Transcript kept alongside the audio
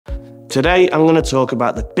Today, I'm going to talk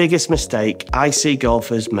about the biggest mistake I see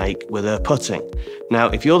golfers make with their putting. Now,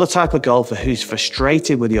 if you're the type of golfer who's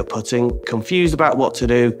frustrated with your putting, confused about what to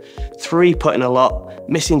do, putting a lot,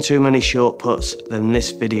 missing too many short putts, then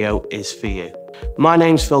this video is for you. My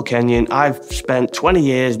name's Phil Kenyon. I've spent 20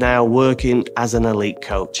 years now working as an elite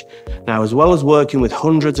coach. Now, as well as working with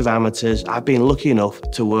hundreds of amateurs, I've been lucky enough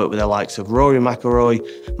to work with the likes of Rory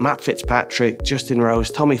McIlroy, Matt Fitzpatrick, Justin Rose,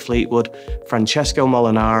 Tommy Fleetwood, Francesco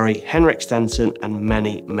Molinari, Henrik Stenson, and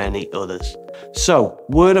many, many others. So,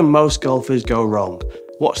 where do most golfers go wrong?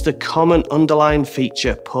 What's the common underlying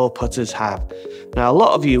feature poor putters have? Now, a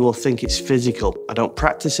lot of you will think it's physical. I don't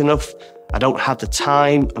practice enough. I don't have the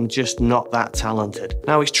time, I'm just not that talented.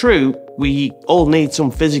 Now, it's true, we all need some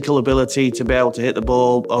physical ability to be able to hit the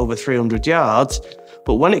ball over 300 yards,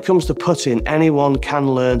 but when it comes to putting, anyone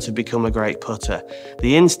can learn to become a great putter.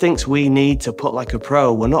 The instincts we need to putt like a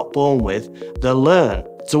pro, we're not born with, they're learned.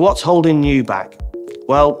 So what's holding you back?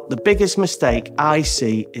 Well, the biggest mistake I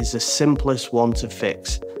see is the simplest one to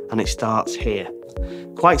fix, and it starts here.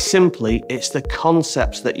 Quite simply, it's the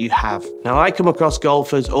concepts that you have. Now, I come across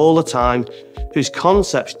golfers all the time whose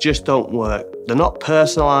concepts just don't work. They're not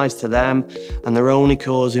personalized to them, and they're only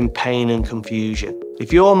causing pain and confusion.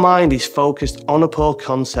 If your mind is focused on a poor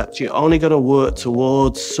concept, you're only going to work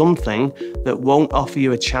towards something that won't offer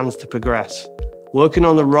you a chance to progress. Working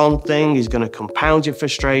on the wrong thing is going to compound your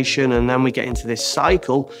frustration, and then we get into this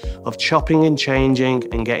cycle of chopping and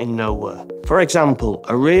changing and getting nowhere. For example,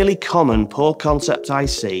 a really common poor concept I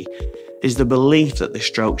see is the belief that the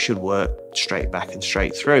stroke should work straight back and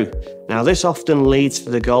straight through. Now, this often leads to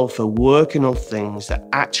the golfer working on things that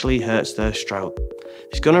actually hurts their stroke.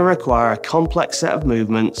 It's going to require a complex set of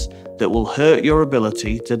movements that will hurt your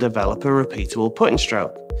ability to develop a repeatable putting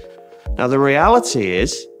stroke. Now, the reality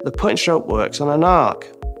is the putting stroke works on an arc.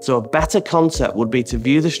 So a better concept would be to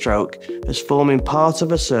view the stroke as forming part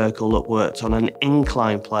of a circle that worked on an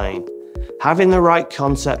incline plane. Having the right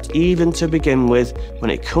concept, even to begin with, when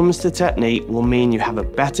it comes to technique, will mean you have a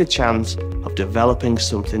better chance of developing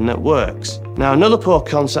something that works. Now, another poor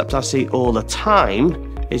concept I see all the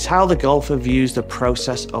time is how the golfer views the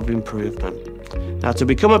process of improvement. Now, to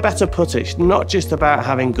become a better putter, it's not just about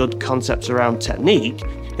having good concepts around technique,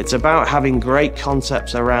 it's about having great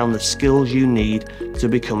concepts around the skills you need to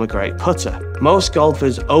become a great putter. Most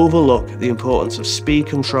golfers overlook the importance of speed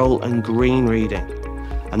control and green reading,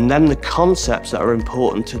 and then the concepts that are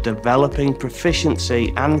important to developing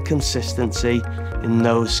proficiency and consistency in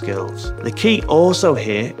those skills. The key also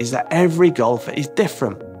here is that every golfer is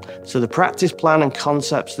different. So the practice plan and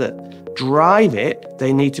concepts that drive it,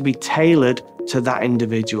 they need to be tailored to that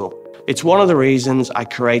individual. It's one of the reasons I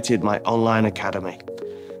created my online academy.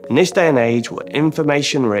 In this day and age, we're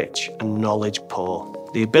information rich and knowledge poor.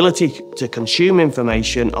 The ability to consume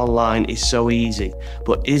information online is so easy,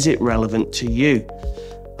 but is it relevant to you?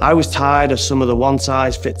 I was tired of some of the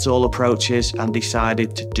one-size-fits-all approaches and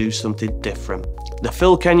decided to do something different. The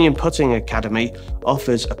Phil Kenyon Putting Academy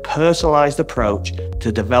offers a personalized approach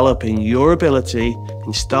to developing your ability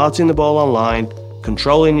in starting the ball online,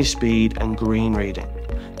 controlling your speed, and green reading.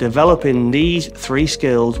 Developing these 3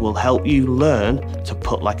 skills will help you learn to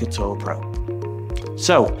putt like a tour pro.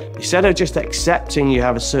 So, instead of just accepting you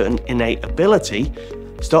have a certain innate ability,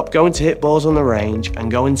 stop going to hit balls on the range and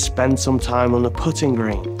go and spend some time on the putting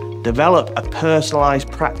green. Develop a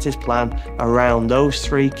personalized practice plan around those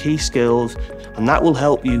 3 key skills, and that will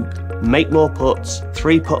help you make more putts,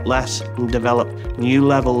 3-putt less, and develop new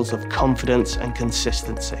levels of confidence and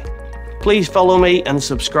consistency. Please follow me and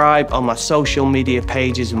subscribe on my social media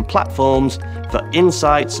pages and platforms for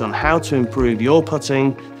insights on how to improve your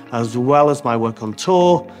putting, as well as my work on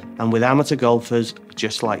tour and with amateur golfers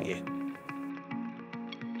just like you.